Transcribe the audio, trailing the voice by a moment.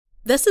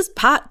This is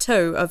part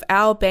 2 of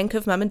our Bank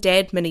of Mum and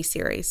Dad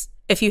mini-series.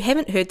 If you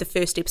haven't heard the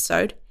first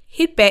episode,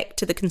 head back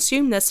to the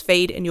Consume This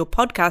feed in your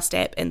podcast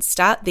app and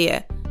start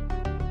there.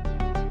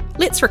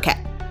 Let's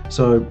recap.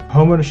 So,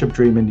 homeownership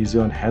dream in New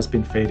Zealand has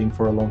been fading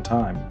for a long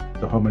time.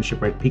 The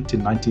homeownership rate peaked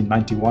in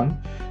 1991.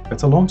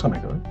 That's a long time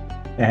ago.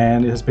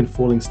 And it has been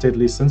falling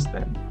steadily since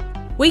then.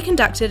 We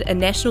conducted a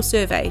national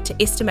survey to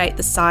estimate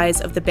the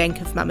size of the Bank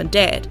of Mum and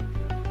Dad.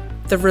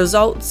 The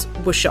results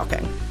were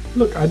shocking.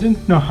 Look, I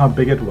didn't know how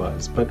big it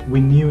was, but we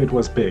knew it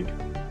was big.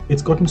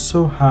 It's gotten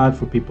so hard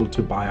for people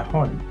to buy a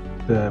home.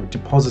 The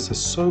deposits are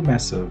so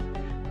massive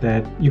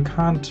that you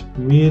can't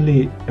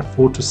really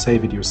afford to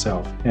save it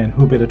yourself. And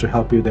who better to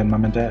help you than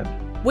mum and dad?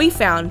 We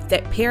found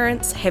that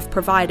parents have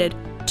provided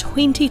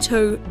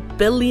 $22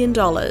 billion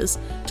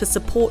to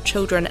support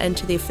children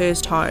into their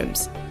first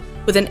homes,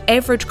 with an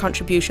average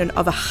contribution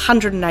of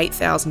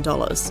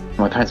 $108,000.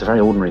 My parents are very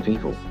ordinary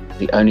people.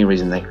 The only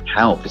reason they could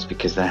help is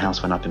because their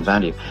house went up in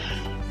value.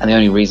 And the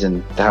only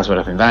reason the house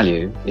went up in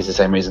value is the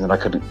same reason that I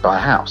couldn't buy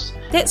a house.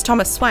 That's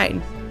Thomas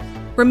Swain.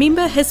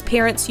 Remember, his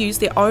parents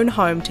used their own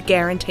home to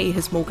guarantee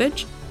his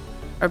mortgage?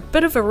 A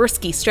bit of a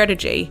risky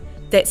strategy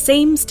that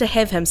seems to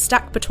have him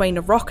stuck between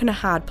a rock and a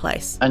hard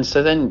place. And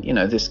so then,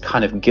 this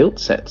kind of guilt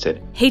sets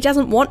in. He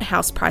doesn't want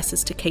house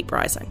prices to keep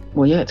rising.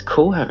 Well, yeah, it's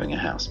cool having a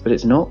house, but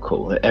it's not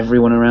cool that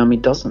everyone around me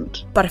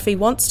doesn't. But if he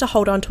wants to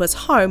hold on to his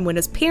home when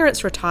his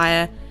parents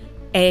retire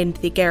and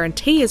their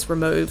guarantee is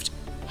removed,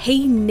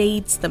 he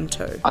needs them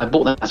to. I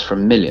bought the house for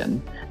 $1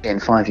 million. In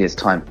 5 years'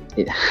 time,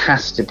 it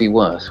has to be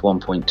worth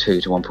 1.2 to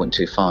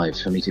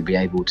 1.25 for me to be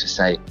able to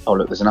say, oh,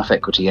 look, there's enough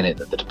equity in it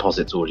that the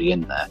deposit's already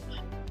in there,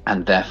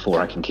 and therefore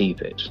I can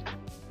keep it.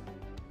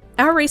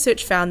 Our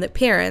research found that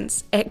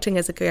parents acting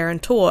as a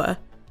guarantor,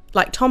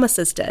 like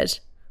Thomas's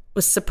did,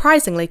 was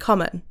surprisingly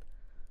common.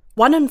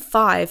 1 in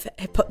 5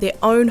 have put their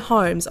own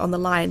homes on the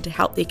line to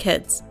help their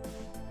kids.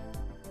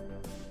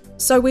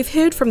 So we've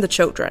heard from the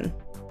children.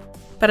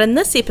 But in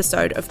this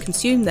episode of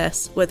Consume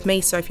This with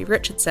me, Sophie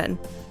Richardson,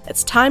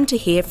 it's time to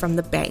hear from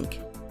the bank.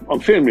 I'm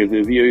firmly of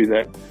the view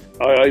that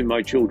I owe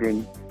my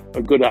children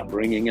a good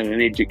upbringing and an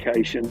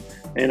education,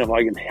 and if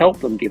I can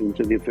help them get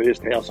into their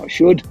first house, I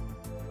should.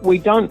 We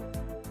don't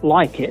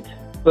like it,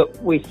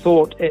 but we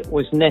thought it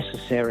was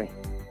necessary.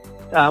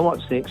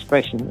 What's the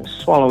expression?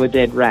 Swallow a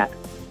dead rat.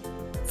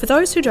 For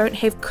those who don't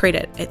have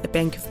credit at the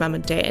Bank of Mum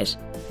and Dad,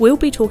 we'll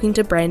be talking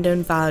to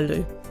Brandon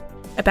Valu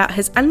about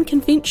his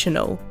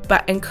unconventional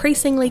but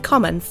increasingly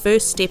common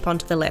first step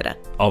onto the ladder.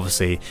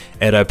 Obviously,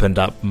 it opened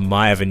up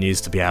my avenues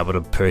to be able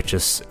to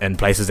purchase in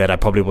places that I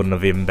probably wouldn't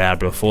have even been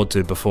able to afford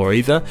to before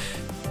either.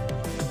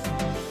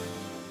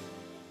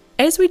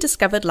 As we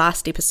discovered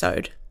last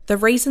episode, the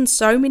reason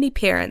so many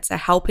parents are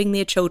helping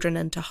their children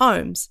into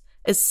homes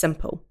is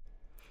simple.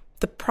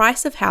 The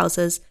price of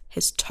houses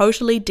has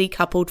totally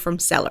decoupled from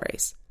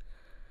salaries.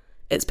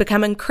 It's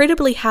become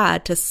incredibly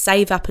hard to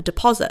save up a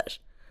deposit.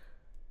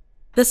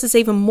 This is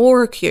even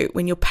more acute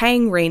when you're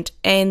paying rent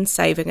and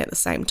saving at the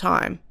same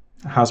time.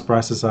 House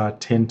prices are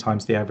 10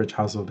 times the average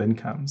household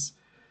incomes.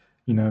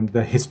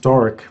 The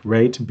historic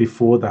rate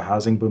before the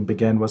housing boom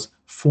began was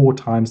 4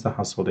 times the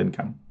household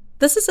income.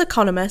 This is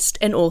economist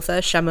and author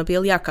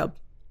Shamubeel Eaqub.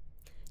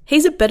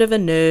 He's a bit of a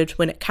nerd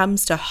when it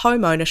comes to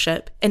home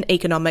ownership and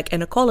economic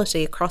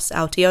inequality across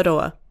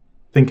Aotearoa.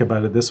 Think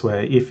about it this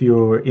way. If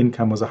your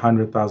income was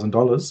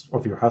 $100,000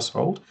 of your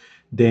household,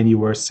 then you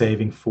were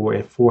saving for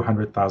a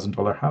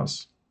 $400,000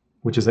 house,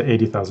 which is an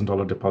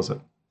 $80,000 deposit.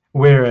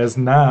 Whereas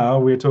now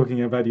we're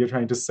talking about you're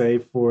trying to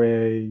save for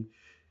a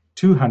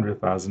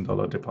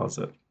 $200,000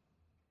 deposit.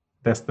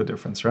 That's the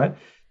difference, right?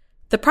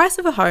 The price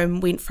of a home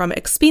went from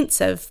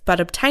expensive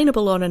but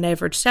obtainable on an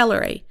average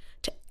salary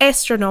to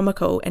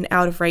astronomical and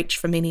out of reach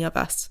for many of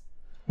us.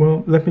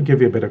 Well, let me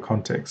give you a bit of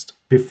context.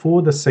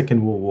 Before the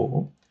Second World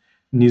War,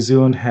 New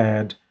Zealand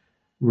had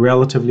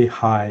relatively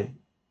high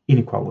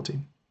inequality.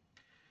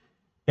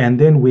 And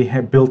then we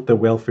had built the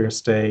welfare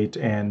state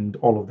and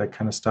all of that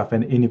kind of stuff,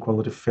 and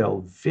inequality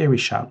fell very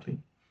sharply.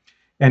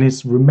 And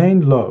it's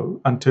remained low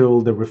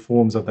until the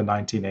reforms of the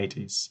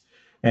 1980s.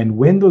 And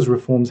when those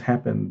reforms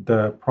happened,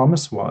 the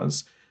promise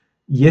was,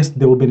 yes,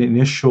 there will be an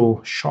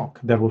initial shock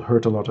that will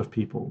hurt a lot of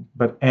people.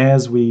 But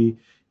as we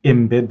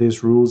embed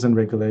these rules and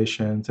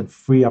regulations and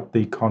free up the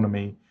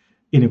economy,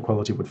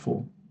 inequality would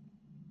fall.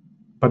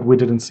 But we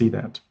didn't see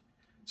that.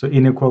 So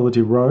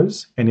inequality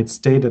rose and it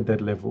stayed at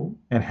that level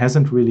and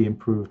hasn't really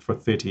improved for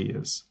 30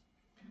 years.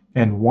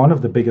 And one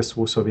of the biggest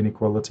sources of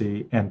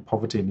inequality and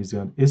poverty in New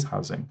Zealand is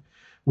housing.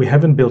 We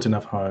haven't built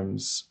enough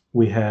homes.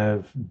 We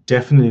have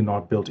definitely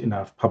not built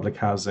enough public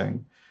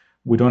housing.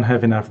 We don't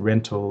have enough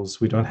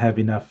rentals. We don't have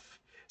enough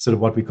sort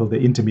of what we call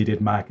the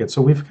intermediate market.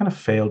 So we've kind of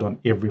failed on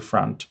every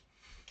front.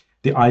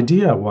 The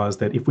idea was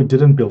that if we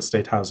didn't build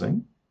state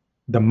housing,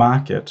 the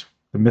market,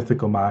 the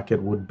mythical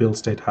market, would build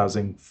state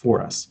housing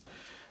for us.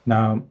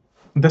 Now,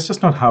 that's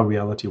just not how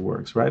reality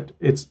works, right?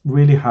 It's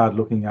really hard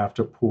looking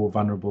after poor,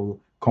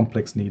 vulnerable,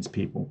 complex needs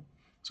people.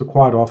 So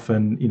quite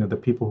often, the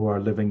people who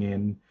are living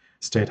in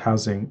state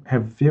housing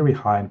have very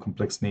high and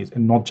complex needs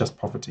and not just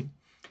poverty.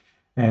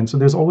 And so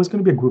there's always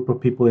going to be a group of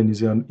people in New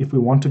Zealand. If we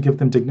want to give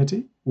them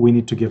dignity, we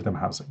need to give them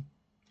housing.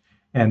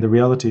 And the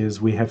reality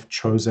is we have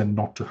chosen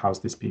not to house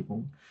these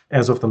people.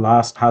 As of the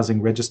last housing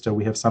register,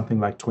 we have something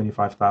like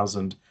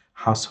 25,000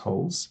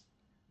 households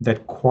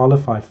that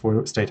qualify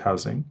for state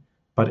housing,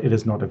 but it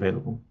is not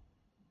available.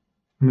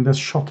 I mean, that's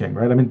shocking,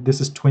 right? I mean, this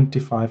is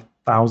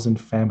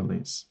 25,000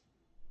 families.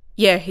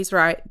 Yeah, he's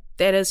right.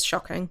 That is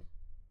shocking.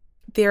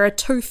 There are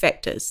two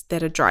factors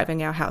that are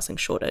driving our housing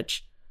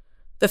shortage.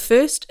 The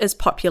first is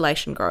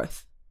population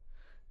growth.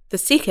 The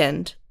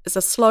second is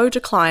a slow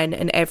decline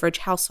in average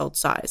household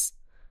size.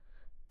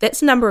 That's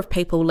the number of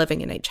people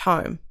living in each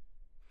home.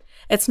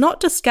 It's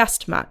not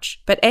discussed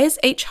much, but as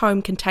each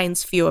home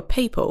contains fewer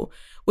people,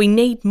 we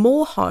need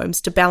more homes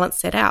to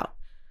balance that out,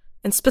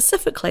 and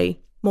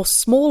specifically more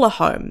smaller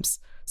homes,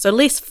 so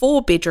less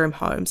 4-bedroom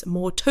homes and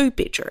more 2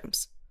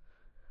 bedrooms.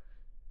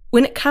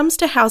 When it comes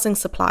to housing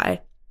supply,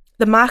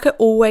 the market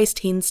always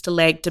tends to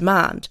lag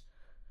demand.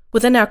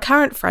 Within our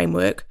current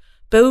framework,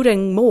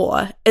 building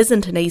more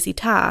isn't an easy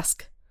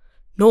task,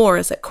 nor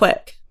is it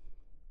quick.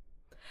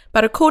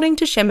 But according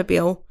to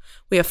Shamobeel,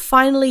 we are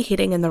finally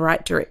heading in the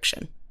right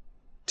direction.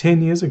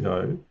 10 years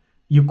ago,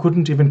 you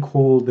couldn't even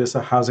call this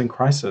a housing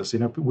crisis.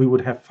 We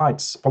would have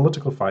fights,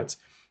 political fights,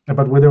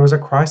 about whether there was a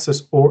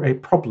crisis or a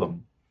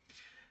problem.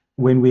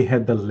 When we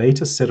had the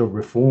latest set of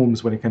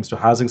reforms when it comes to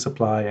housing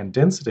supply and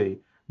density,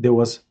 there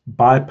was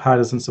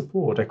bipartisan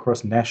support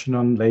across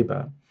national and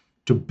Labour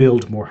to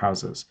build more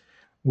houses.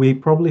 We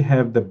probably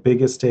have the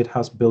biggest state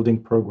house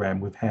building program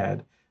we've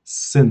had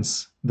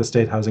since the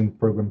state housing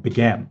program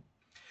began.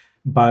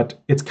 But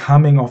it's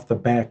coming off the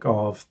back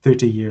of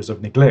 30 years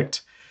of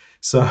neglect.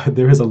 So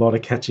there is a lot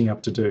of catching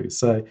up to do.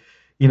 So,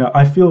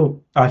 I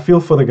feel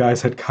for the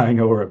guys at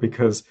Kāinga Ora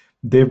because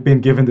they've been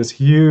given this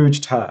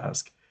huge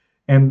task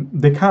and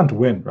they can't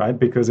win, right?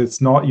 Because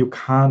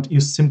you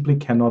simply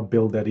cannot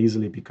build that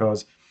easily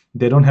because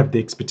they don't have the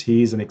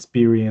expertise and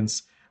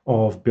experience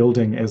of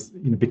building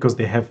because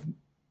they have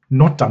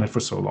not done it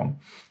for so long.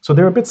 So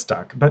they're a bit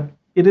stuck, but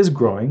it is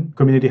growing.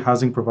 Community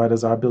housing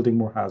providers are building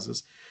more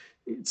houses.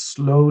 It's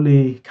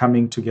slowly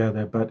coming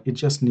together, but it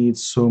just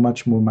needs so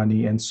much more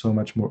money and so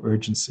much more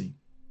urgency.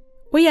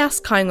 We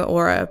asked Kāinga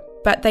Ora,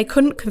 but they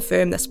couldn't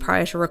confirm this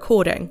prior to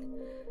recording.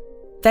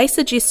 They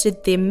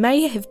suggested there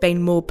may have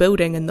been more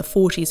building in the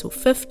 40s or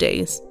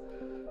 50s,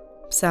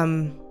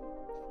 some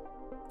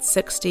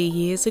 60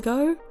 years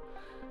ago.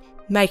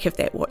 Make of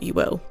that what you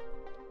will.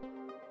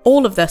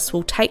 All of this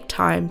will take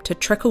time to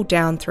trickle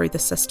down through the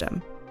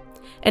system,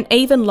 and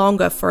even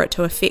longer for it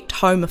to affect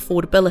home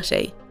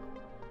affordability.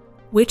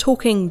 We're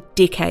talking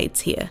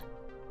decades here.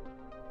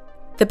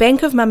 The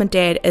Bank of Mum and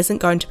Dad isn't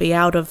going to be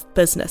out of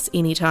business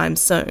anytime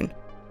soon.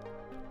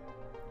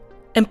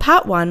 In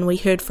part 1, we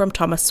heard from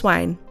Thomas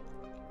Swain.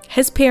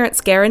 His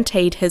parents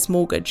guaranteed his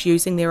mortgage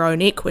using their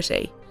own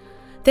equity.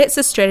 That's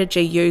a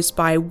strategy used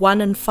by 1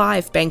 in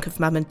 5 Bank of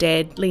Mum and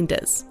Dad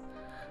lenders.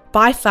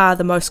 By far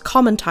the most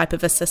common type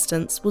of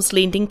assistance was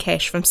lending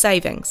cash from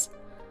savings.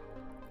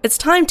 It's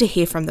time to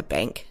hear from the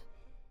bank.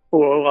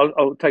 Well,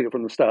 I'll take it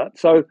from the start.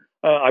 So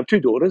I have 2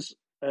 daughters,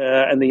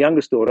 and the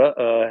youngest daughter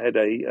had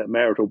a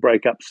marital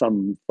breakup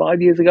some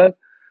 5 years ago.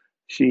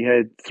 She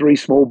had 3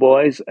 small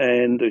boys,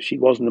 and she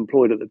wasn't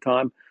employed at the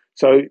time,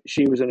 so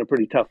she was in a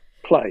pretty tough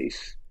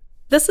place.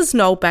 This is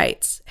Noel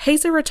Bates.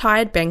 He's a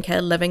retired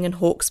banker living in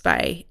Hawke's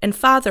Bay and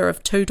father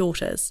of 2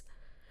 daughters.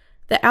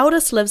 The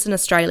eldest lives in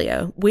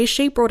Australia, where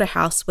she bought a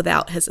house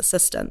without his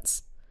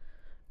assistance.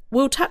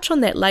 We'll touch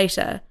on that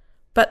later,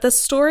 but the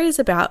story is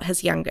about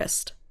his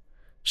youngest.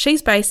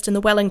 She's based in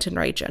the Wellington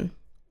region.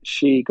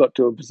 She got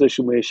to a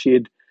position where she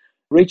had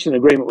reached an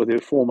agreement with her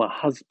former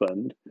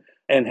husband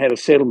and had a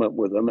settlement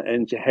with him,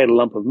 and she had a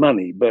lump of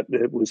money, but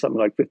it was something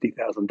like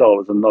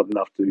 $50,000 and not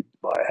enough to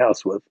buy a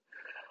house with.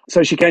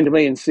 So she came to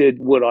me and said,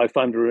 would I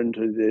fund her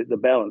into the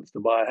balance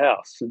to buy a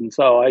house? And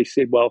so I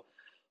said, well,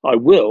 I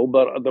will,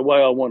 but the way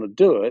I want to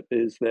do it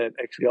is that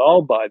actually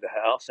I'll buy the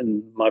house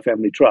in my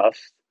family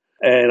trust,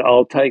 and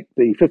I'll take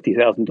the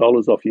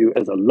 $50,000 off you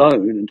as a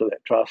loan into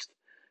that trust,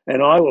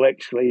 and I will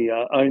actually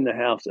own the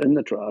house in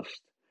the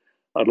trust.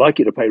 I'd like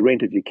you to pay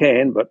rent if you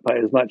can, but pay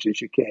as much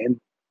as you can.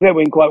 That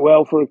went quite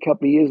well for a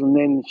couple of years, and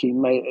then she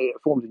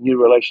formed a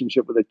new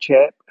relationship with a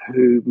chap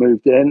who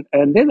moved in,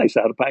 and then they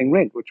started paying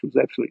rent, which was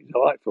absolutely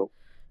delightful.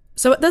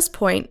 So at this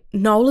point,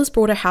 Noel has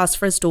brought a house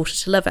for his daughter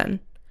to live in.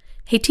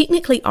 He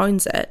technically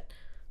owns it,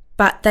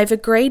 but they've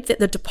agreed that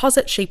the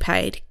deposit she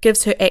paid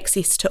gives her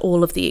access to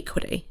all of the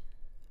equity.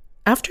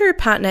 After her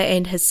partner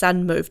and his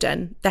son moved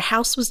in, the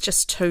house was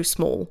just too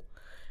small.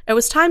 It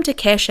was time to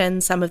cash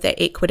in some of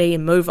that equity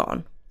and move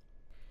on.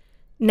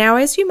 Now,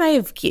 as you may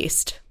have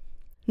guessed,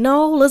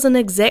 Noel isn't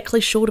exactly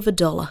short of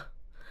 $1.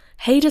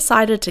 He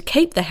decided to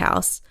keep the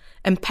house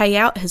and pay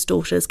out his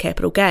daughter's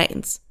capital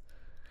gains.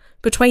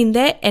 Between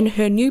that and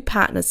her new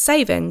partner's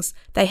savings,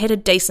 they had a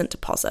decent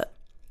deposit,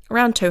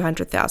 around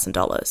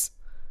 $200,000.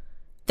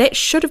 That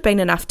should have been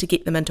enough to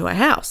get them into a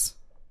house.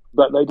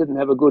 But they didn't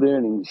have a good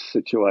earnings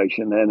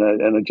situation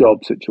and a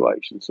job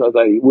situation, so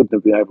they wouldn't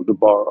have been able to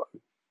borrow.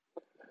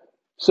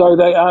 So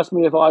they asked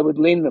me if I would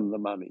lend them the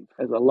money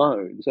as a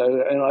loan.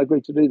 And I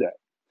agreed to do that.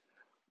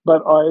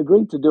 But I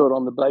agreed to do it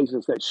on the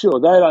basis that, sure,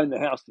 they'd own the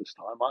house this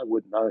time. I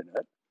wouldn't own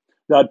it.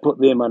 They'd put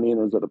their money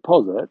in as a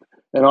deposit,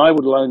 and I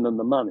would loan them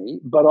the money.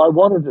 But I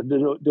wanted to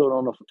do it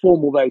on a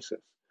formal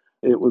basis.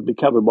 It would be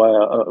covered by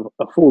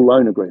a full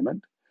loan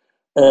agreement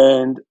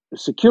and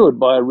secured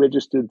by a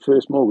registered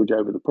first mortgage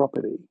over the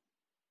property.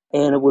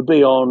 And it would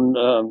be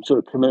on sort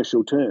of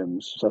commercial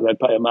terms. So they'd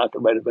pay a market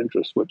rate of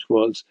interest, which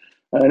was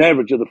an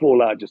average of the 4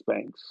 largest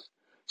banks.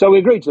 So we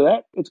agreed to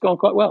that. It's gone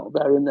quite well.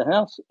 They're in the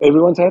house.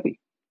 Everyone's happy.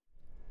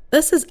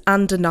 This is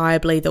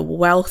undeniably the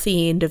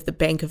wealthy end of the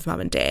Bank of Mum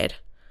and Dad.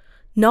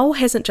 Noel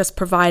hasn't just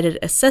provided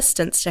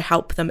assistance to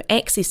help them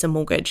access a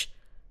mortgage,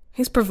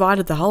 he's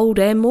provided the whole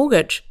damn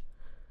mortgage.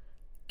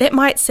 That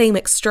might seem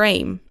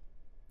extreme,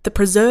 the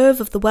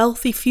preserve of the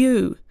wealthy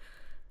few,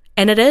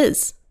 and it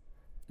is.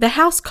 The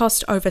house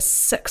cost over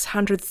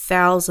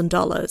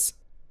 $600,000.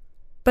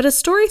 But his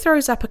story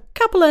throws up a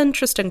couple of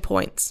interesting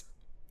points.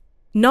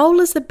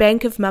 Noel is the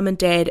Bank of Mum and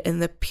Dad in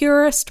the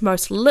purest,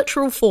 most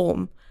literal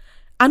form.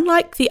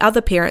 Unlike the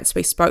other parents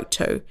we spoke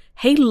to,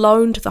 he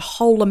loaned the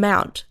whole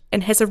amount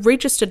and has a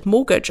registered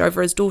mortgage over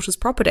his daughter's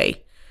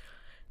property.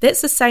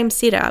 That's the same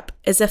setup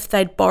as if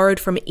they'd borrowed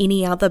from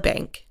any other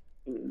bank.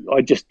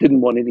 I just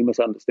didn't want any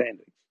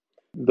misunderstandings.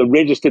 The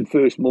registered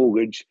first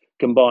mortgage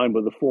combined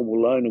with a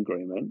formal loan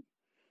agreement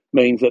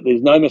means that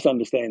there's no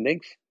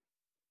misunderstandings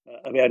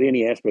about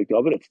any aspect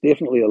of it. It's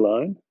definitely a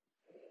loan,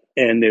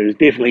 and there is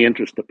definitely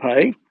interest to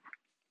pay.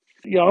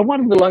 I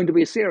wanted the loan to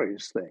be a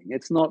serious thing.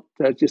 It's not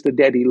just a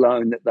daddy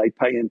loan that they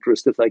pay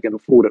interest if they can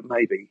afford it,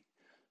 maybe.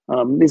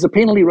 There's a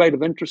penalty rate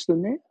of interest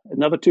in there,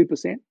 another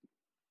 2%.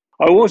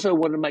 I also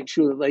wanted to make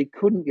sure that they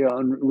couldn't go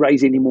and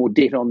raise any more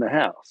debt on the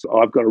house.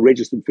 I've got a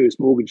registered first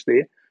mortgage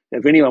there.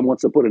 If anyone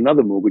wants to put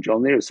another mortgage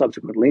on there, a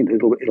subsequent lender,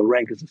 it'll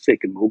rank as a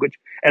second mortgage,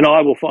 and I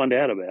will find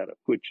out about it,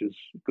 which is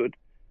good.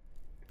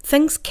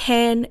 Things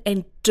can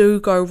and do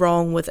go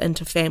wrong with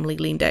interfamily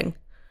lending.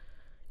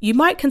 You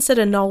might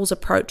consider Noel's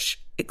approach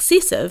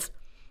excessive,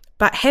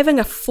 but having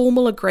a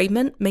formal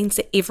agreement means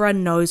that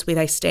everyone knows where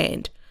they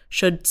stand,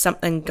 should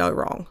something go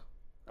wrong.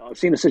 I've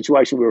seen a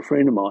situation where a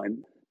friend of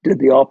mine did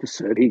the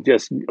opposite. He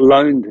just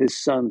loaned his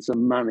son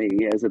some money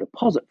as a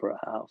deposit for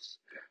a house.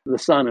 The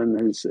son and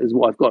his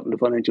wife got into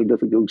financial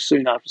difficulties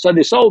soon after. So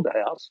they sold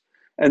the house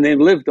and then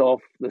lived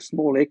off the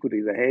small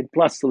equity they had,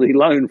 plus the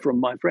loan from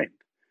my friend.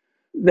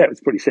 That was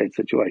a pretty sad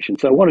situation.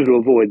 So I wanted to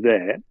avoid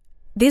that.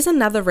 There's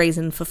another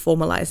reason for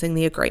formalising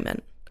the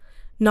agreement.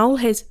 Noel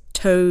has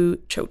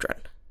 2 children.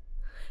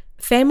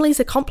 Families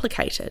are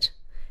complicated,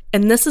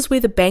 and this is where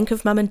the Bank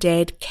of Mum and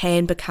Dad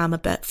can become a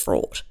bit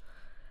fraught.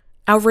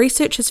 Our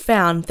research has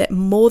found that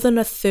more than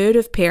a third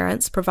of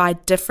parents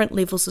provide different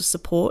levels of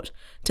support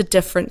to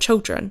different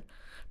children,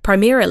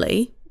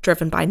 primarily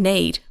driven by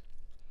need.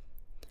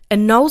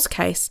 In Noel's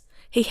case,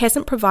 he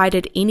hasn't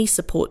provided any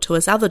support to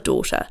his other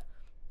daughter.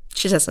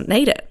 She doesn't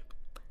need it.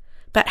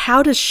 But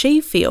how does she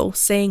feel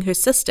seeing her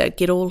sister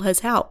get all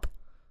his help?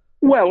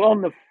 Well,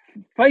 on the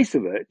face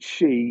of it,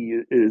 she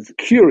is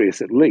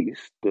curious at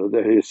least that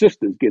her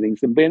sister's getting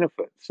some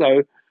benefits.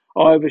 So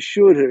I've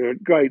assured her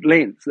at great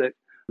length that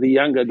the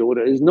younger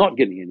daughter is not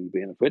getting any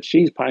benefits.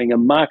 She's paying a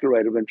market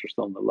rate of interest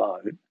on the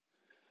loan.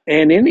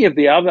 And any of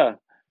the other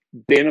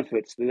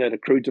benefits that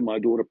accrued to my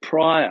daughter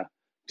prior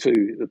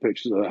to the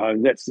purchase of the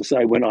home, that's to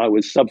say when I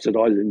was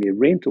subsidising their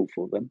rental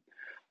for them,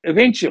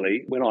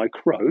 eventually when I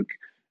croak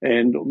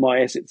and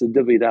my assets are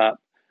divvied up,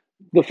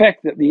 the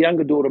fact that the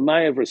younger daughter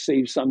may have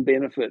received some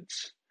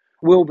benefits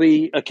will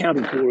be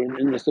accounted for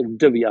in the sort of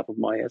divvy up of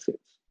my assets.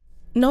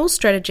 Noel's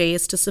strategy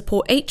is to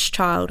support each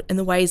child in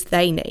the ways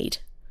they need.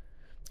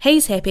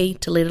 He's happy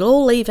to let it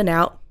all even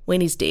out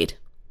when he's dead.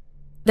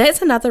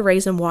 That's another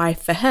reason why,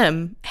 for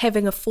him,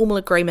 having a formal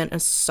agreement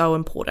is so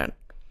important.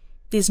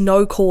 There's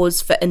no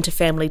cause for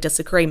interfamily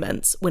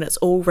disagreements when it's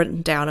all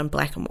written down in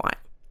black and white.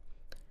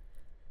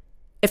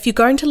 If you're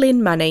going to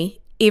lend money,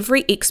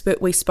 every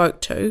expert we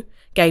spoke to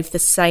gave the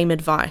same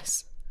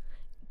advice.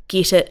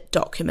 Get it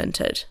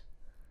documented.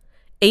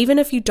 Even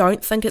if you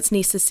don't think it's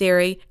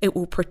necessary, it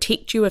will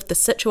protect you if the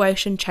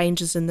situation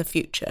changes in the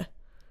future.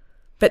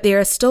 But there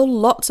are still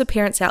lots of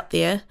parents out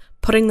there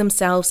putting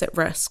themselves at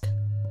risk.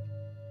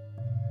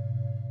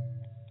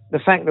 The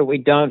fact that we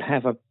don't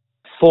have a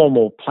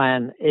formal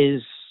plan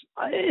is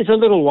a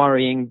little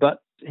worrying,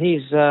 but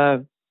he's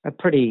a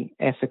pretty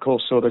ethical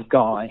sort of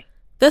guy.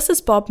 This is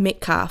Bob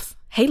Metcalf.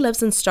 He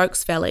lives in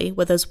Stokes Valley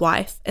with his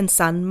wife and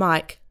son,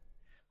 Mike.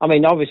 I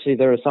mean, obviously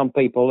there are some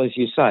people, as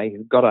you say,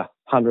 who've got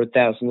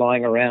 100,000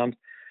 lying around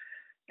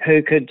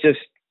who could just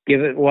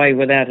give it away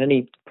without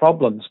any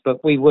problems,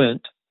 but we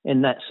weren't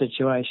in that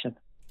situation.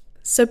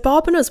 So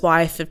Bob and his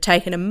wife have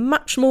taken a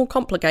much more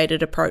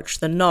complicated approach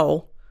than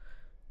Noel.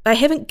 They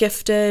haven't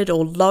gifted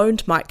or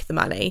loaned Mike the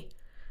money.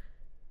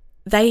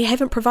 They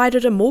haven't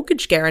provided a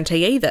mortgage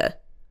guarantee either.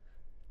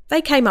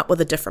 They came up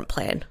with a different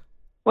plan.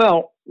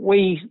 Well,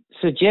 we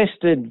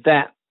suggested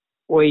that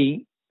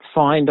we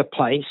find a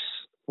place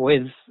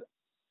with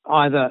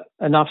either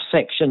enough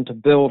section to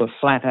build a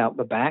flat out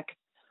the back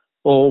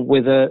or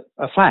with a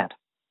flat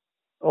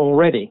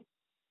already.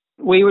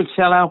 We would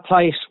sell our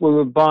place, we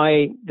would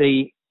buy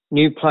the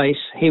new place,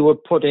 he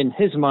would put in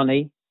his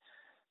money,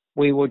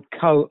 we would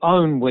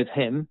co-own with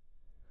him.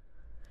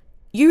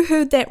 You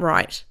heard that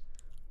right.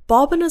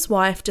 Bob and his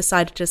wife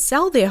decided to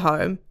sell their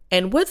home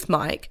and with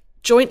Mike,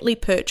 jointly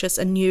purchase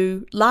a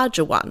new,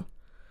 larger one.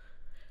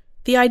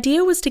 The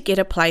idea was to get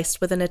a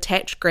place with an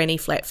attached granny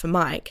flat for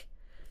Mike.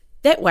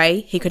 That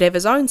way he could have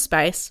his own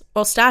space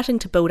while starting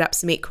to build up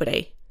some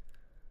equity.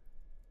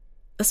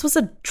 This was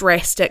a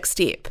drastic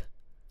step.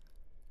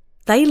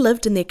 They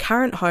lived in their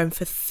current home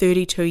for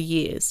 32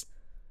 years.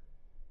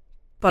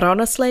 But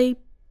honestly,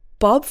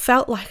 Bob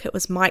felt like it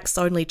was Mike's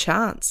only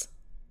chance.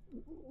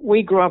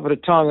 We grew up at a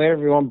time where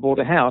everyone bought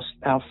a house.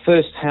 Our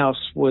first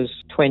house was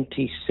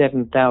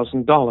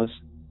 $27,000.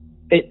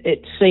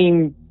 It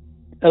seemed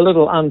a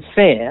little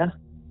unfair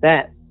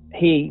that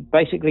he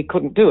basically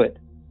couldn't do it.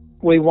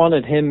 We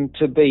wanted him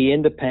to be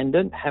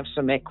independent, have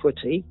some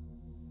equity.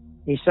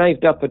 He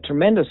saved up a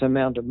tremendous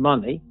amount of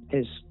money.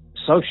 His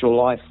social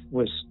life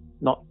was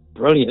not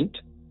brilliant.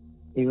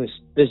 He was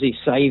busy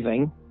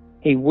saving.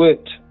 He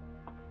worked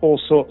all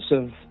sorts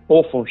of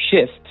awful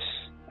shifts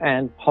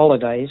and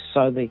holidays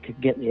so they could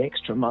get the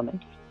extra money.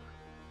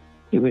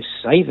 He was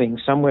saving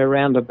somewhere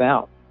around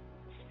about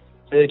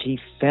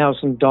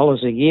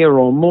 $30,000 a year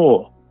or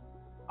more.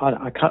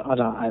 I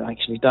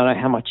actually don't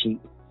know how much he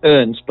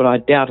earns, but I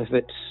doubt if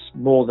it's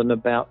more than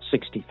about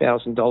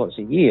 $60,000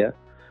 a year.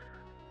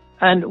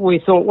 And we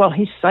thought, well,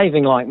 he's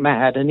saving like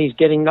mad and he's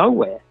getting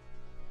nowhere.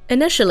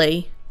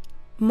 Initially,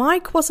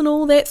 Mike wasn't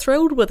all that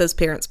thrilled with his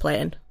parents'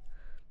 plan,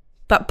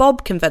 but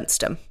Bob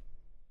convinced him.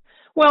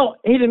 Well,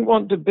 he didn't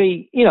want to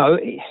be, he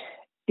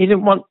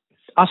didn't want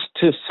us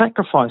to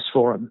sacrifice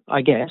for him,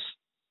 I guess.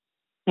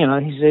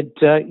 He said,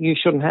 you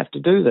shouldn't have to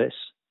do this.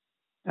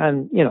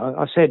 And,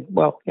 I said,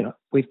 well,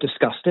 we've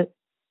discussed it.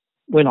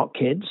 We're not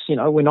kids,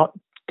 we're not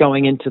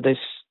going into this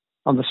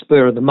on the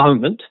spur of the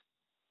moment.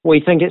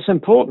 We think it's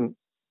important.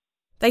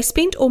 They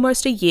spent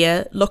almost a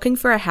year looking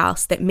for a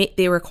house that met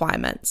their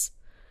requirements,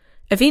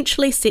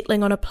 eventually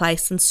settling on a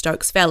place in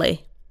Stokes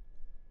Valley.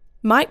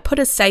 Mike put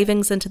his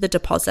savings into the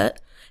deposit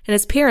and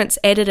his parents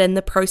added in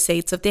the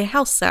proceeds of their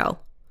house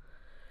sale.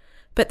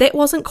 But that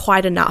wasn't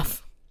quite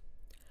enough.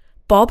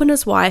 Bob and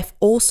his wife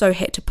also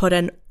had to put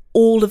in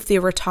all of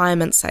their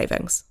retirement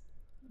savings.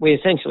 We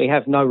essentially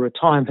have no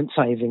retirement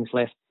savings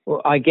left.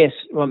 Well, I guess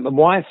my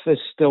wife is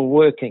still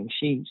working.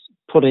 She's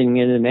putting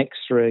in an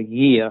extra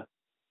year.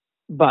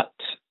 But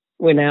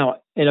we're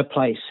now in a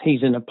place,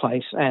 he's in a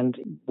place,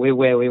 and we're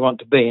where we want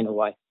to be in a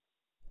way.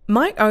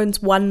 Mike owns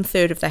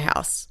 1/3 of the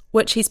house,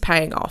 which he's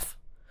paying off.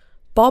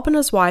 Bob and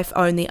his wife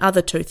own the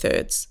other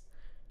 2/3.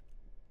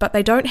 But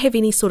they don't have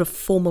any sort of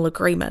formal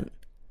agreement.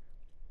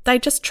 They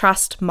just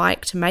trust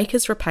Mike to make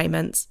his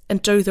repayments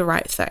and do the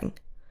right thing.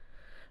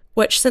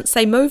 Which, since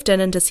they moved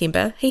in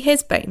December, he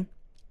has been.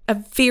 A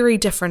very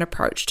different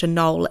approach to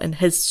Noel and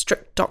his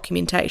strict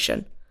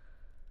documentation.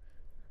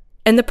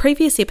 In the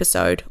previous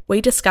episode,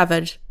 we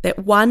discovered that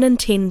 1 in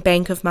 10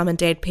 Bank of Mum and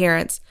Dad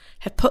parents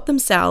have put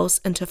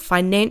themselves into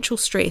financial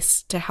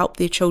stress to help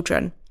their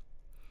children.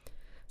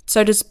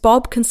 So does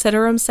Bob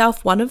consider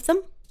himself one of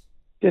them?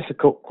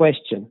 Difficult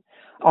question.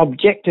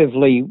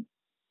 Objectively,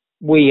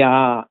 we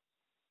are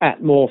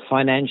at more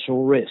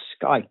financial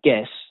risk, I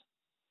guess,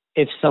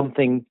 if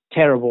something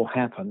terrible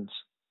happens.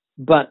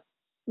 But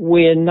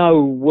we're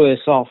no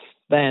worse off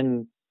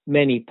than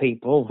many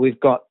people. We've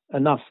got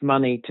enough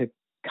money to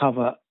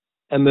cover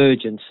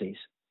emergencies,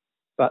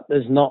 but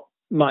there's not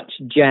much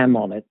jam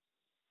on it.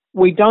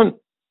 We don't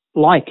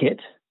like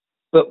it,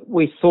 but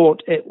we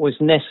thought it was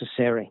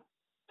necessary.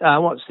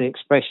 What's the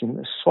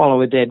expression? Swallow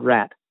a dead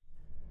rat.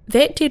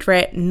 That dead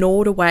rat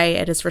gnawed away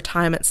at his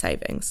retirement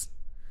savings.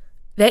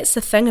 That's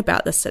the thing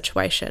about this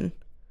situation.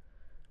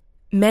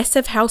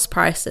 Massive house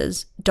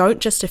prices don't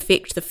just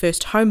affect the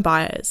first home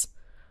buyers.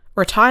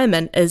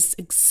 Retirement is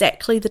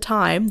exactly the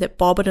time that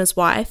Bob and his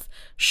wife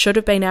should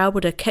have been able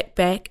to kick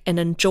back and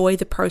enjoy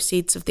the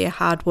proceeds of their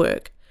hard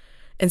work.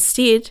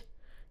 Instead,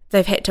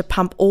 they've had to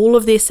pump all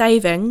of their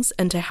savings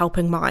into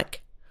helping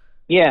Mike.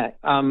 Yeah,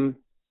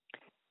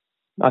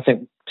 I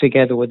think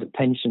together with the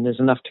pension there's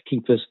enough to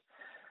keep us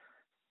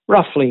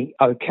roughly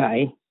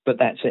okay, but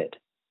that's it.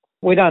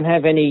 We don't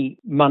have any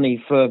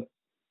money for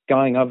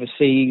going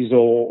overseas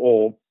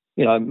or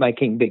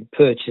making big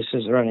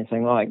purchases or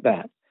anything like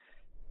that.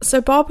 So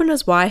Bob and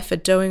his wife are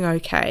doing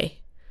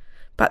okay,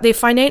 but their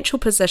financial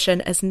position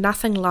is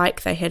nothing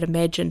like they had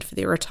imagined for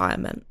their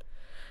retirement.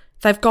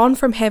 They've gone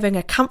from having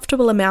a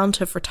comfortable amount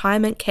of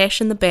retirement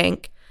cash in the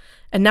bank,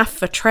 enough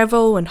for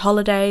travel and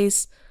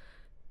holidays,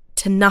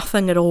 to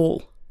nothing at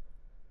all.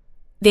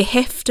 There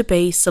have to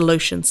be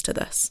solutions to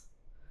this.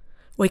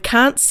 We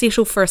can't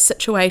settle for a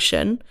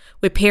situation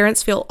where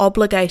parents feel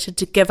obligated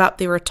to give up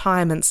their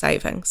retirement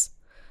savings.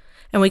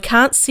 And we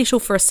can't settle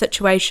for a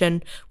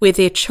situation where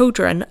their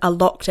children are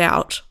locked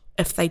out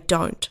if they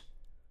don't.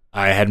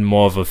 I had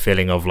more of a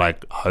feeling of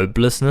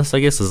hopelessness, I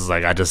guess. I was just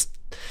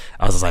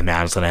like, man,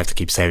 I'm just going to have to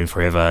keep saving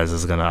forever.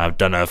 I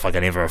don't know if I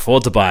can ever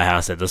afford to buy a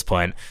house at this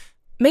point.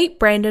 Meet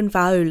Brandon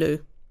Vaulu.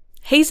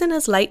 He's in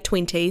his late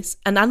 20s,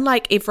 and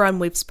unlike everyone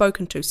we've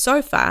spoken to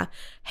so far,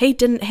 he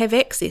didn't have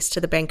access to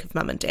the bank of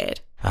mum and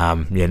dad.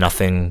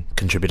 Nothing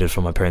contributed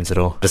from my parents at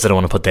all. Just didn't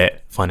want to put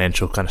that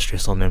financial kind of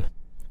stress on them.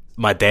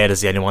 My dad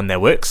is the only one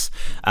that works,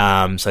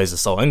 so he's a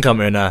sole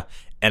income earner,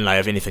 and like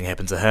if anything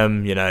happened to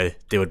him,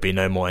 there would be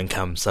no more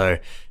income. So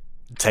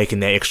taking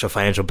that extra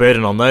financial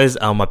burden on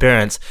my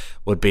parents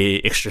would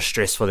be extra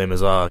stress for them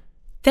as well.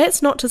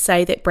 That's not to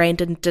say that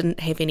Brandon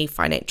didn't have any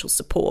financial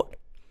support.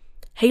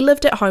 He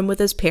lived at home with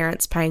his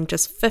parents, paying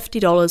just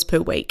 $50 per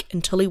week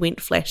until he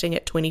went flashing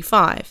at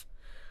 25.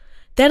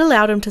 That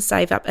allowed him to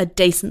save up a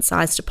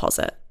decent-sized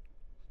deposit,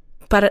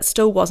 but it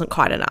still wasn't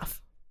quite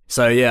enough.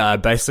 So yeah, I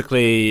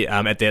basically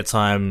at that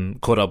time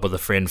caught up with a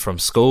friend from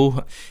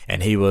school,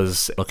 and he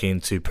was looking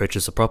to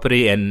purchase a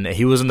property, and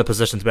he was in the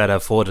position to be able to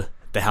afford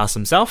the house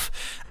himself.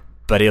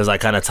 But he was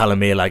like kind of telling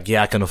me like,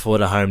 yeah, I can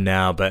afford a home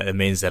now, but it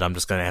means that I'm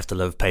just going to have to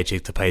live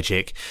paycheck to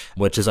paycheck,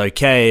 which is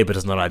okay, but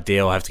it's not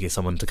ideal. I have to get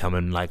someone to come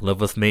and like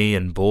live with me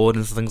and board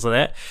and things like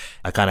that.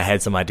 I kind of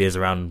had some ideas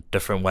around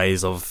different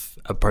ways of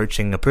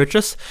approaching a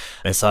purchase.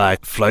 And so I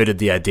floated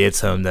the idea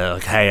to him that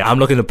like, hey, I'm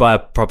looking to buy a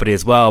property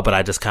as well, but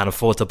I just can't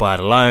afford to buy it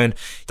alone.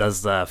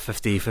 Does the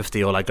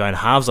 50-50 or like going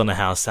halves on a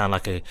house sound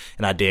like an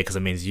idea? Because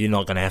it means you're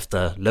not going to have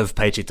to live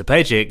paycheck to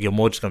paycheck. Your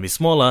mortgage is going to be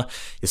smaller.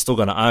 You're still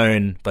going to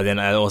own, but then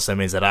it also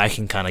means that I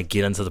can kind of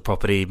get into the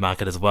property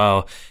market as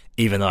well,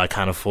 even though I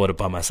can't afford it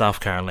by myself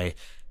currently.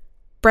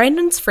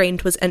 Brandon's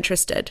friend was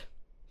interested,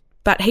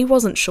 but he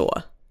wasn't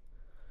sure.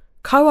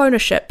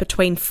 Co-ownership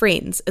between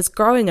friends is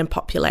growing in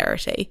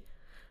popularity,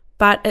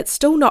 but it's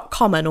still not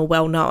common or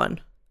well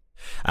known.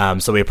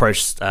 So we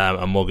approached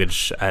a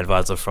mortgage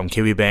advisor from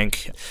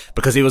Kiwibank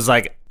because he was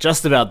like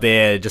just about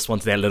there, just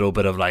wanted that little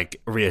bit of like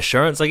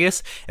reassurance, I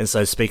guess. And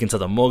so speaking to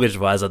the mortgage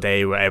advisor,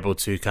 they were able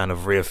to kind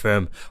of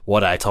reaffirm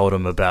what I told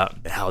him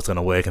about how it's going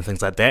to work and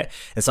things like that.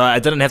 And so I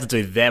didn't have to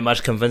do that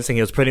much convincing.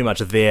 He was pretty much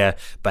there,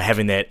 but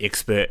having that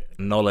expert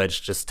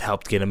knowledge just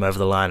helped get him over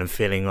the line and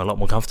feeling a lot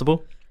more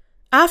comfortable.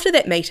 After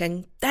that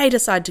meeting, they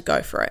decided to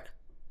go for it.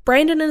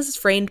 Brandon and his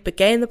friend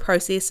began the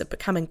process of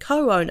becoming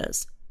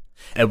co-owners.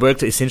 It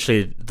worked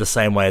essentially the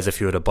same way as if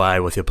you were to buy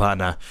with your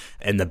partner,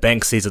 and the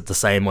bank sees it the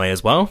same way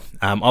as well.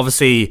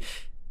 Obviously,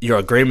 your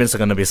agreements are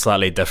going to be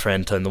slightly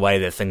different, and the way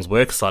that things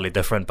work is slightly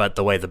different, but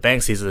the way the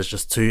bank sees it is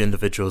just two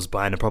individuals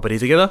buying a property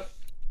together.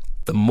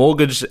 The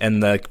mortgage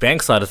and the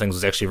bank side of things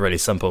was actually really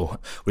simple.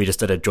 We just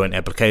did a joint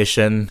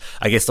application.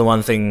 I guess the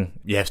one thing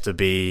you have to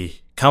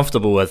be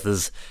comfortable with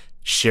is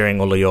sharing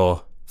all of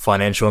your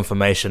financial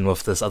information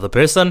with this other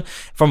person.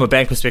 From a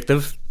bank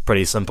perspective,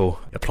 pretty simple.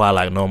 Apply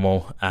like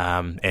normal,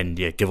 and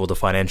give all the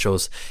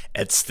financials.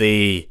 It's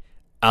the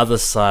other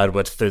side,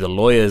 which through the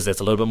lawyers,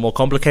 that's a little bit more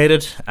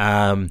complicated.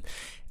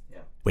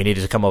 We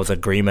needed to come up with an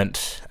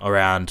agreement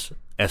around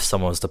if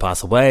someone was to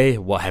pass away,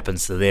 what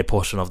happens to their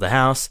portion of the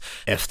house.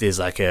 If there's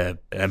like an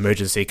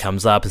emergency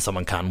comes up and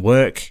someone can't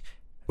work,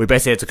 we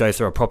basically had to go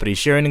through a property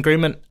sharing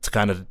agreement to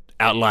kind of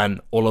outline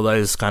all of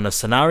those kind of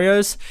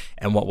scenarios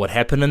and what would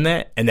happen in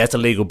that. And that's a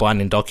legal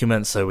binding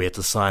document, so we had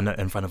to sign it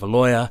in front of a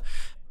lawyer.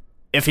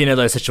 If any of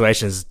those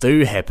situations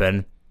do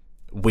happen,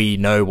 we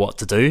know what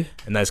to do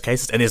in those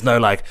cases. And there's no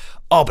like,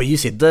 oh, but you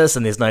said this,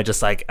 and there's no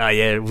just like, oh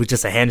yeah, we're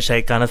just a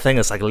handshake kind of thing.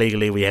 It's like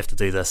legally we have to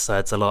do this, so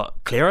it's a lot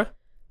clearer.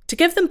 To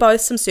give them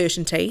both some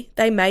certainty,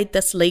 they made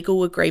this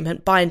legal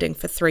agreement binding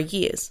for 3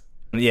 years.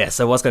 Yeah,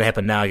 so what's going to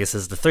happen now, I guess,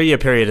 is the 3-year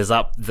period is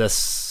up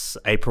this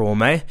April or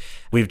May.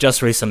 We've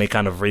just recently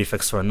kind of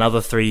refixed for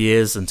another 3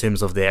 years in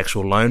terms of the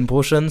actual loan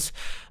portions.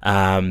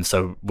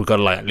 So we've got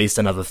like at least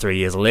another 3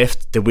 years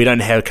left. We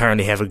don't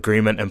currently have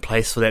agreement in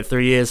place for that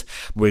 3 years.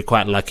 We're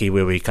quite lucky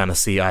where we kind of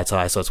see eye to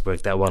eye, so it's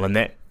worked out well in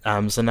that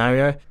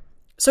scenario.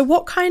 So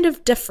what kind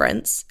of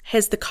difference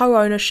has the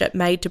co-ownership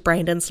made to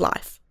Brandon's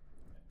life?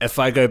 If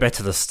I go back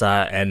to the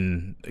start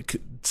and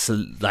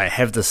like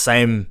have the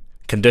same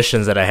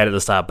conditions that I had at the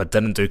start but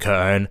didn't do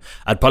co-own,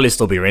 I'd probably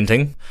still be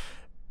renting.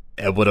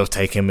 It would have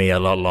taken me a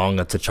lot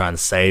longer to try and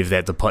save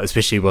that deposit,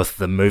 especially with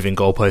the moving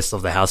goalposts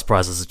of the house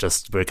prices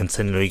were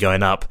continually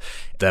going up.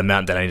 The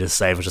amount that I needed to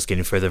save was just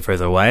getting further and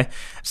further away.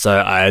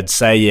 So I'd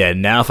say, yeah,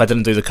 now if I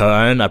didn't do the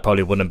co-own, I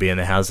probably wouldn't be in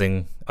the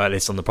housing, or at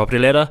least on the property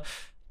ladder.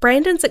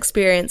 Brandon's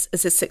experience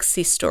is a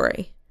success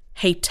story.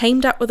 He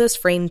teamed up with his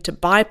friend to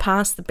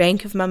bypass the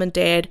bank of mum and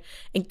dad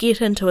and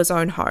get into his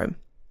own home.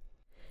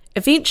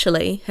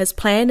 Eventually, his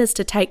plan is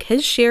to take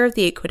his share of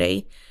the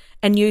equity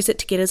and use it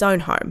to get his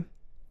own home.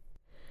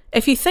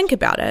 If you think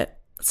about it,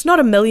 it's not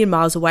a million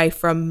miles away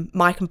from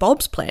Mike and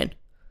Bob's plan.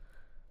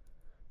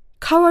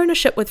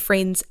 Co-ownership with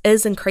friends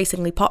is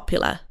increasingly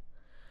popular.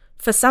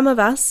 For some of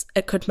us,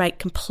 it could make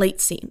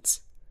complete sense.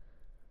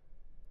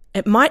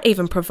 It might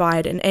even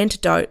provide an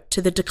antidote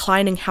to the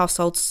declining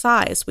household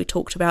size we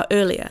talked about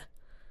earlier.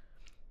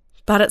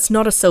 But it's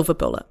not a silver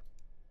bullet.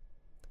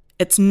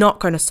 It's not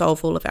going to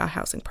solve all of our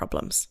housing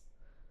problems.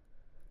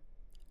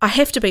 I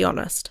have to be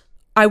honest,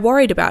 I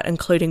worried about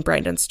including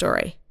Brandon's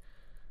story.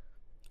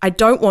 I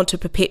don't want to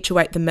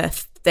perpetuate the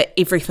myth that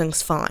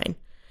everything's fine,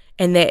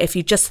 and that if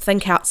you just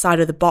think outside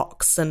of the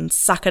box and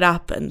suck it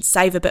up and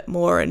save a bit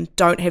more and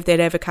don't have that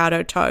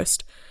avocado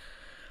toast,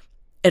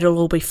 it'll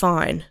all be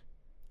fine.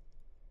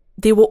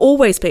 There will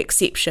always be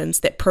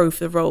exceptions that prove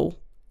the rule,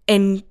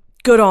 and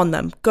good on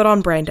them, good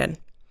on Brandon.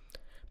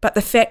 But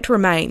the fact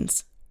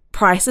remains,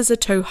 prices are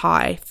too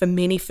high for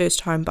many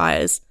first home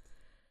buyers.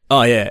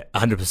 Oh yeah,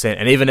 100%.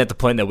 And even at the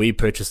point that we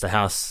purchased the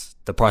house,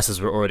 the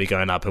prices were already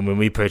going up. And when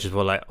we purchased,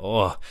 we're like,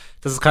 oh,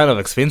 this is kind of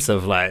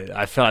expensive. Like,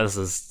 I feel like this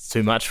is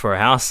too much for a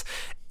house.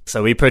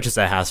 So we purchased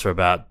our house for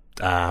about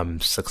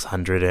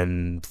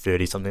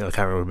 630 something. I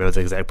can't remember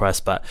the exact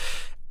price, but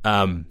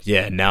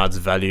yeah, now it's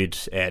valued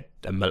at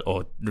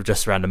or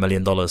just around $1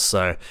 million.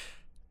 So,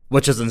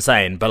 which is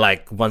insane. But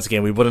like, once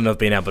again, we wouldn't have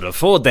been able to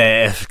afford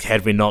that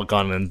had we not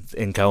gone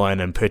and go in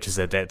and purchased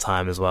at that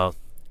time as well.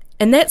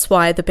 And that's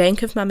why the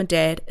Bank of Mum and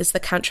Dad is the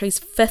country's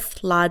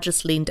 5th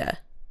largest lender,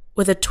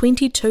 with a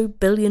 $22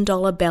 billion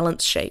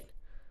balance sheet.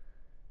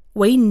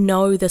 We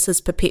know this is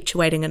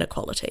perpetuating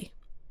inequality.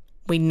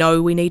 We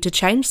know we need to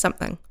change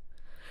something.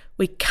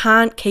 We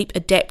can't keep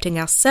adapting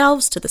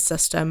ourselves to the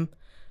system.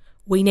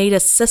 We need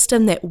a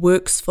system that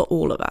works for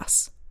all of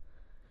us.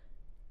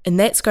 And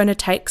that's going to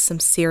take some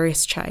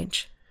serious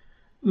change.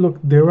 Look,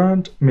 there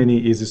aren't many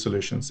easy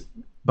solutions,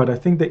 but I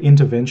think the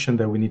intervention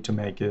that we need to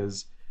make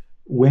is,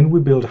 when we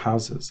build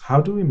houses,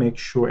 how do we make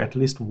sure at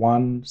least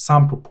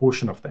some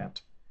proportion of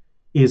that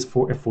is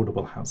for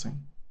affordable housing?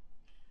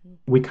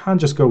 We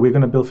can't just go, we're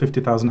going to build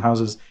 50,000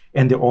 houses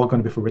and they're all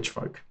going to be for rich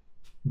folk.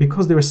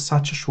 Because there is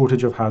such a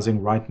shortage of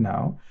housing right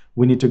now,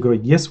 we need to go,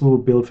 yes, we will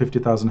build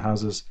 50,000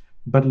 houses,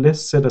 but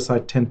let's set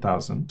aside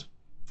 10,000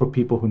 for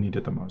people who need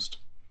it the most.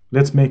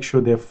 Let's make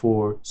sure they're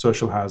for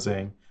social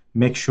housing,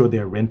 make sure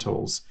they're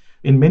rentals.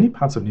 In many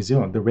parts of New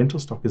Zealand, the rental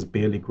stock is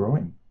barely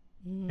growing.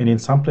 And in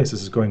some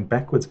places it's going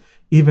backwards,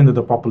 even though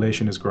the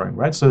population is growing,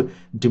 right? So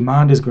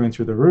demand is going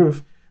through the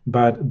roof,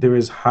 but there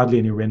is hardly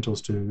any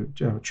rentals to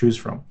choose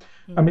from.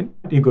 I mean,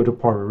 you go to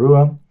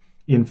Pororua,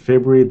 in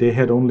February, they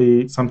had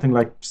only something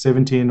like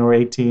 17 or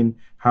 18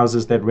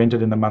 houses that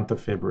rented in the month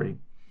of February.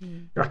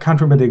 I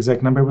can't remember the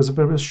exact number,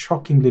 but it was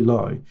shockingly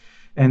low.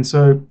 And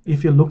so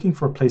if you're looking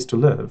for a place to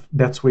live,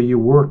 that's where you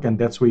work and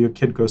that's where your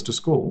kid goes to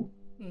school,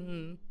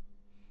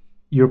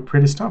 you're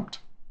pretty stumped.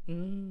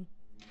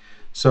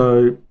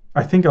 So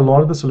I think a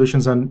lot of the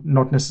solutions are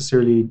not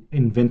necessarily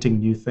inventing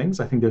new things.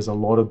 I think there's a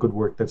lot of good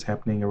work that's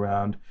happening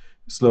around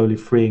slowly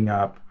freeing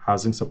up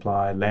housing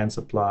supply, land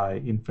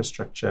supply,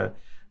 infrastructure.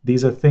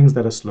 These are things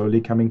that are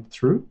slowly coming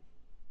through,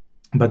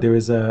 but there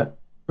is a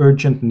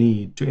urgent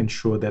need to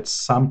ensure that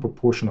some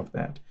proportion of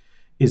that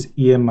is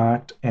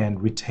earmarked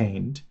and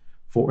retained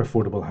for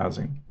affordable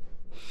housing.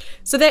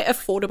 So that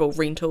affordable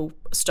rental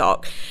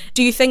stock,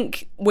 do you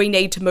think we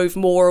need to move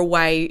more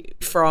away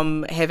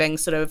from having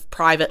sort of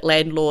private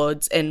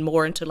landlords and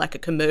more into like a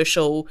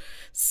commercial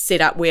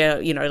setup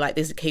where, you know, like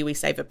there's a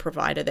KiwiSaver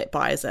provider that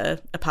buys a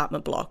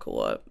apartment block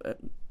or that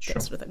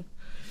sort of thing?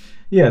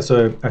 Yeah,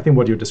 so I think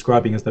what you're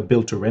describing is the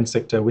build-to-rent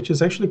sector, which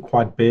is actually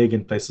quite big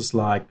in places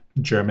like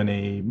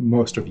Germany,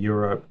 most of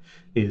Europe,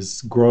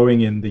 is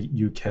growing in the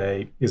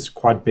UK, is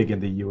quite big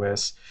in the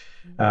US.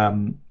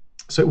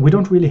 So we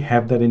don't really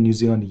have that in New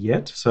Zealand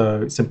yet.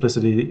 So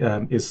Simplicity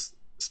is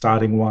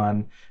starting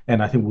one,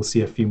 and I think we'll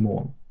see a few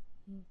more.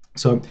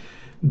 So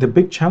the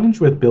big challenge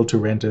with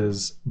build-to-rent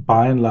is,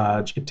 by and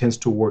large, it tends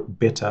to work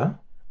better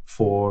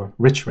for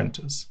rich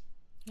renters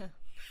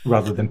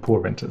rather than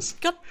poor renters.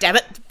 God damn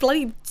it,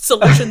 bloody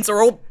solutions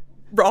are all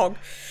wrong.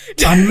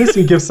 Unless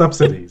you give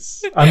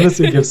subsidies.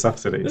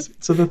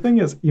 So the thing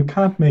is, you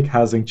can't make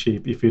housing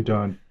cheap if you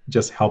don't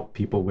just help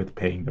people with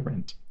paying the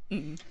rent.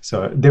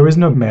 So there is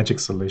no magic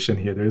solution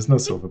here. There is no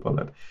silver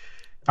bullet.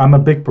 I'm a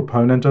big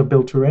proponent of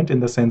build to rent in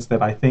the sense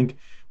that I think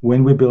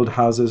when we build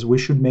houses, we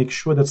should make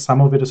sure that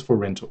some of it is for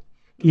rental.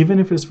 Even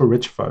if it's for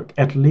rich folk,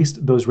 at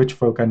least those rich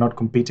folk are not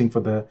competing for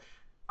the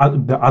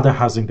other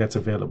housing that's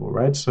available,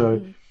 right?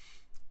 So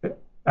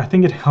I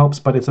think it helps,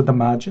 but it's at the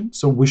margin.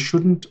 So we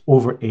shouldn't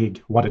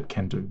over-egg what it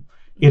can do.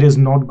 It is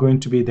not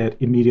going to be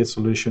that immediate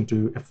solution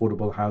to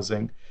affordable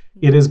housing.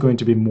 It is going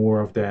to be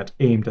more of that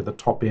aimed at the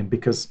top end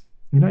because,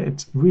 you know,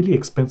 it's really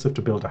expensive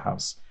to build a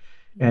house.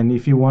 And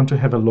if you want to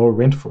have a low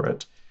rent for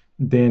it,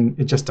 then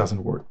it just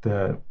doesn't work.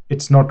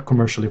 It's not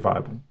commercially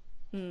viable.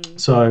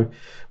 So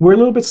we're a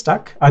little bit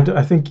stuck.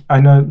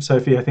 I know,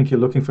 Sophie, I think you're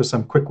looking for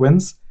some quick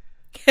wins.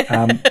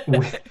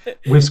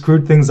 We've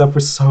screwed things up for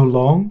so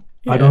long.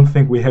 I don't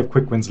think we have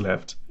quick wins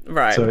left.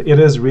 Right. So it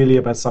is really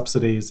about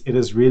subsidies. It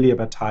is really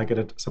about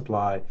targeted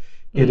supply.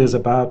 It is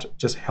about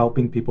just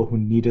helping people who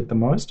need it the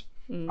most,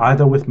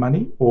 either with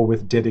money or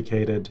with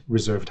dedicated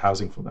reserved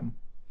housing for them.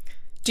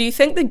 Do you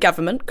think the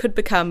government could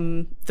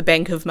become the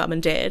Bank of Mum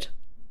and Dad?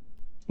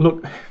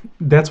 Look,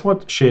 that's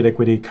what shared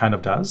equity kind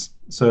of does.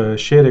 So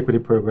shared equity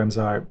programs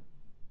are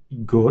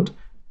good,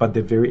 but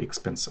they're very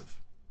expensive.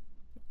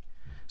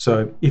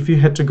 So if you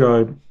had to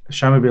go,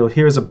 Shamubeel,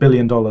 here is $1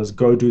 billion,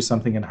 go do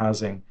something in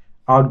housing,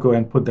 I would go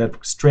and put that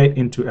straight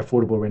into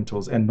affordable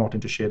rentals and not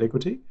into shared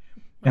equity.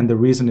 And the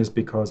reason is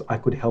because I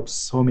could help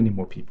so many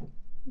more people.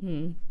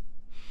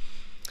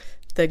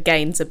 the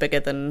gains are bigger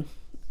than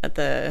in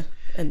the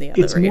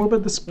other. It's more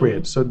about the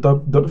spread. So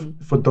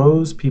for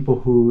those people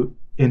who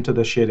enter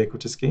the shared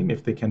equity scheme,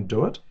 if they can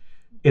do it,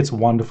 it's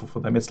wonderful for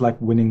them. It's like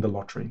winning the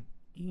lottery.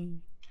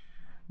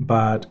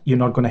 But you're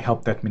not going to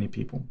help that many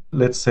people.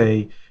 Let's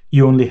say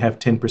you only have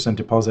 10%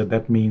 deposit.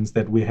 That means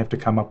that we have to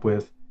come up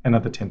with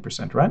another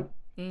 10%, right?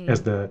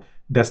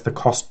 That's the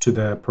cost to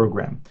the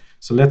program.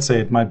 So let's say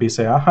it might be,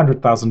 say,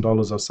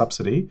 $100,000 of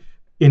subsidy.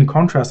 In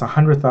contrast,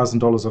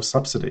 $100,000 of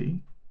subsidy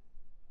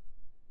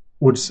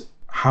would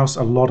house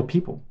a lot of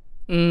people.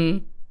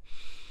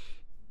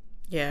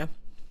 Yeah.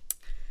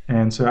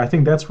 And so I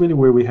think that's really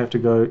where we have to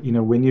go,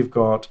 when you've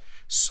got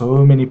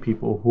so many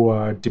people who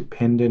are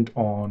dependent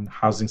on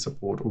housing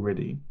support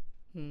already.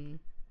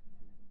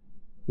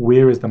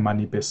 Where is the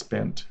money best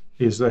spent?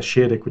 Is a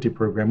shared equity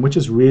program, which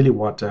is really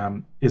what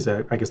is,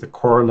 I guess, the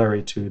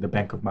corollary to the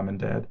Bank of Mum and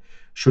Dad.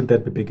 Should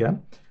that be bigger?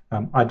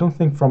 I don't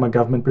think from a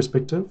government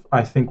perspective,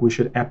 I think we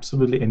should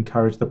absolutely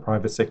encourage the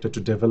private sector to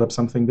develop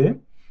something there.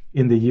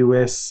 In the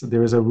US,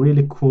 there is a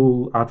really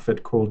cool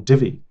outfit called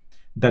Divvy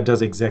that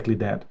does exactly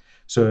that.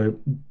 So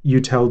you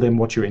tell them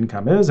what your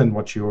income is and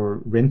what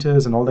your rent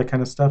is and all that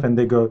kind of stuff. And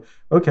they go,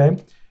 okay,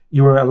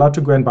 you are allowed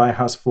to go and buy a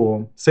house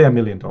for, say, $1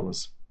 million. Wow.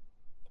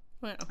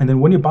 And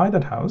then when you buy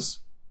that house,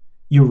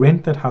 you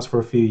rent that house for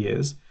a few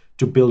years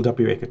to build up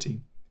your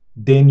equity.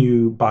 Then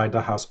you buy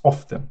the house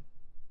off them.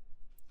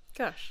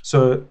 Gosh.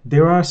 So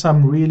there are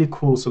some really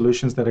cool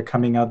solutions that are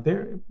coming out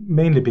there,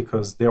 mainly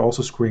because they're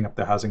also screwing up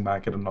the housing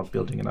market and not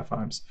building enough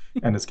homes,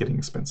 and it's getting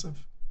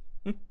expensive.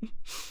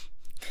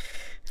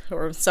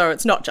 So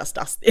it's not just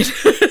us then.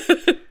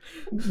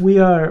 We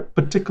are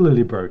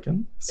particularly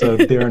broken. So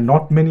there are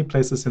not many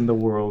places in the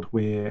world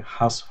where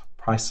house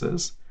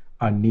prices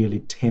are nearly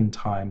 10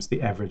 times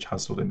the average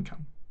household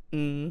income.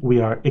 We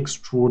are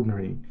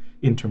extraordinary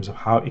in terms of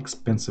how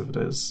expensive it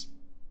is.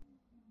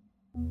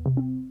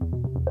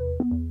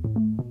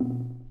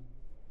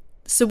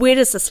 So where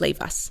does this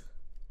leave us?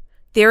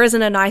 There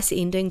isn't a nice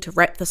ending to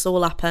wrap this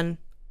all up in.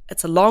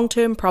 It's a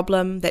long-term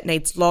problem that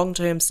needs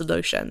long-term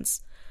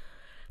solutions.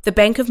 The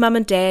Bank of Mum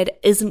and Dad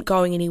isn't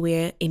going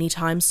anywhere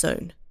anytime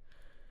soon.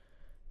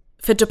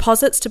 For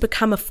deposits to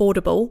become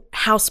affordable,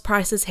 house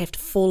prices have to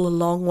fall a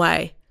long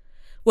way,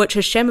 which,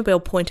 as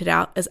Shamabel pointed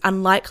out, is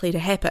unlikely to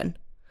happen.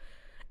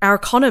 Our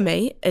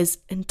economy is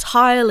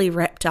entirely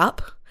wrapped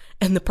up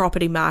in the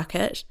property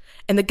market,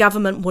 and the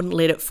government wouldn't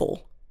let it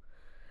fall.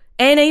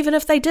 And even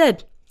if they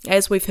did,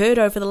 as we've heard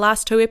over the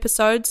last 2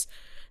 episodes,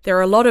 there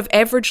are a lot of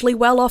averagely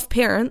well-off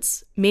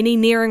parents, many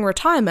nearing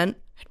retirement,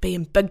 who'd be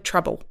in big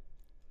trouble.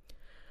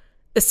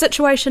 The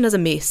situation is a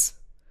mess.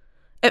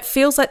 It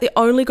feels like the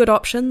only good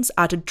options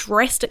are to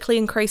drastically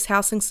increase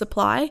housing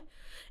supply,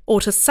 or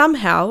to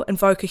somehow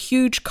invoke a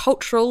huge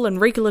cultural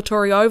and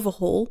regulatory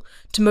overhaul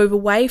to move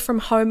away from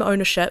home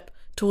ownership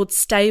towards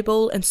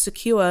stable and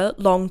secure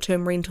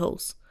long-term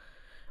rentals.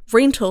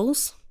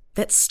 Rentals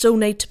that still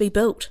need to be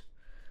built.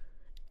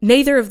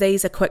 Neither of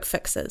these are quick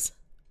fixes.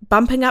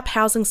 Bumping up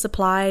housing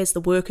supply is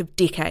the work of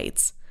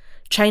decades.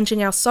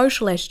 Changing our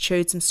social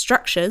attitudes and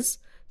structures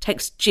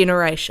takes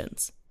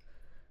generations.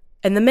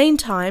 In the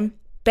meantime,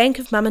 Bank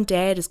of Mum and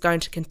Dad is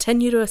going to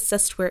continue to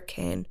assist where it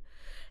can,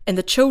 and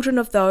the children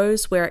of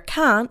those where it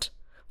can't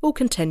will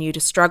continue to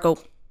struggle.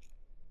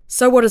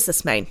 So what does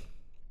this mean?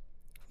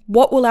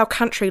 What will our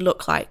country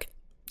look like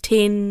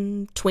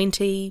 10,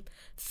 20,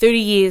 30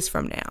 years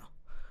from now?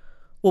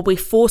 Will we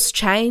force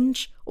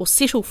change or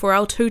settle for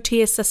our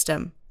 2-tier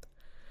system?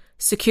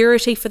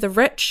 Security for the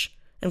rich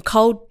and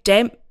cold,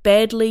 damp,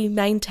 badly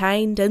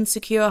maintained,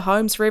 insecure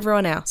homes for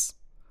everyone else?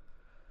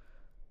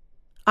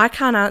 I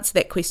can't answer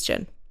that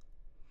question,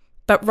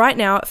 but right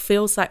now it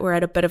feels like we're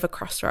at a bit of a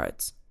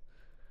crossroads.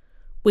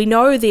 We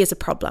know there's a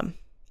problem.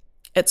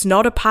 It's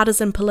not a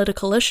partisan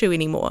political issue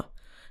anymore.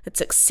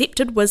 It's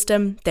accepted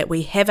wisdom that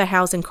we have a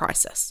housing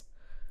crisis.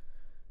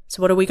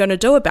 So what are we going to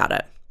do about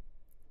it?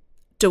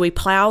 Do we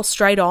plough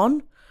straight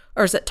on,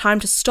 or is it time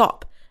to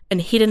stop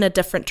and head in a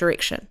different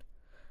direction?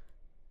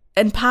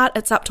 In part,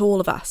 it's up to all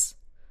of us.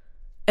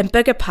 In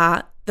bigger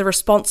part, the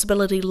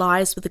responsibility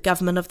lies with the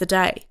government of the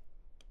day,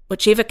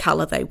 whichever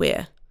colour they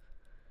wear.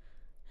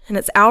 And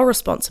it's our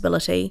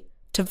responsibility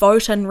to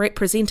vote in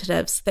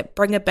representatives that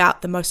bring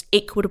about the most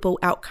equitable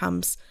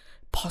outcomes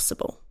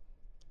possible.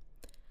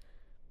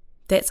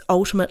 That's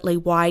ultimately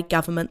why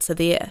governments are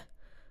there,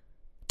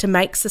 to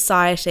make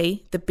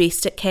society the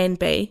best it can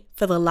be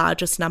for the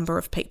largest number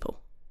of people.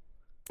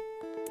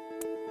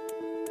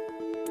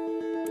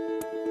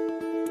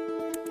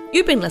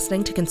 You've been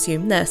listening to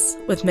Consume This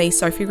with me,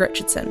 Sophie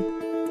Richardson.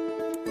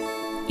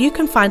 You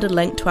can find a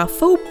link to our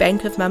full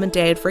Bank of Mum and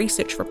Dad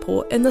research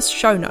report in the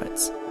show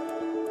notes.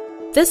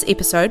 This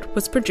episode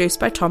was produced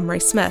by Tom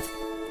Rees-Smith.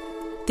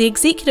 The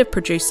executive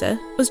producer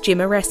was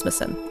Gemma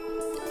Rasmussen.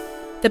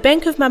 The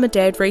Bank of Mum and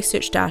Dad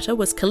research data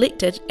was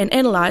collected and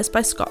analysed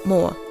by Scott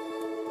Moore.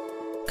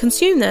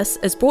 Consume This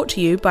is brought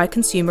to you by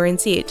Consumer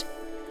NZ.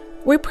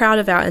 We're proud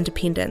of our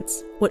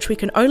independence, which we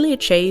can only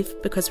achieve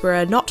because we're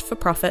a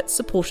not-for-profit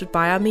supported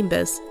by our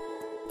members.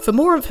 For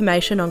more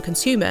information on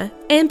Consumer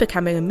and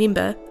becoming a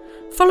member,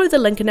 follow the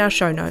link in our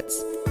show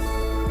notes.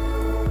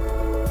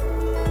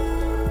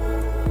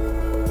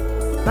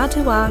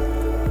 Matua.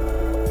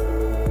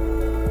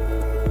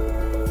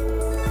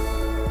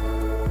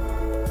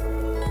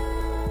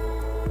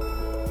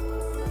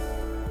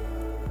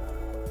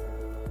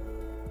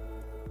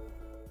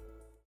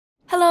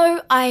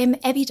 Hello, I'm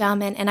Abby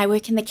Darman and I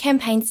work in the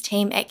campaigns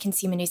team at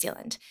Consumer New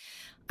Zealand.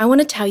 I want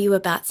to tell you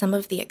about some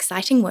of the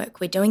exciting work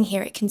we're doing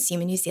here at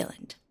Consumer New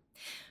Zealand.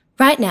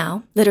 Right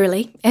now,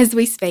 literally, as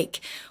we speak,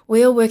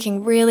 we are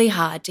working really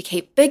hard to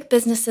keep big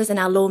businesses and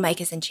our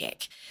lawmakers in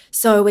check.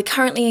 So we're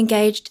currently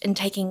engaged in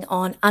taking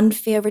on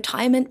unfair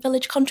retirement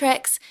village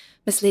contracts,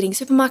 misleading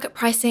supermarket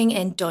pricing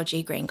and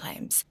dodgy green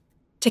claims.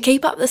 To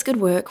keep up this good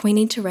work, we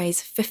need to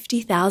raise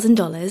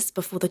 $50,000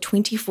 before the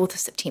 24th of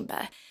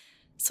September.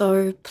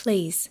 So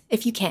please,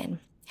 if you can,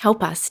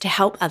 help us to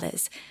help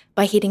others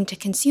by heading to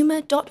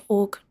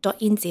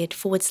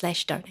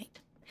consumer.org.nz/donate.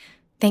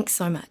 Thanks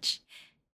so much.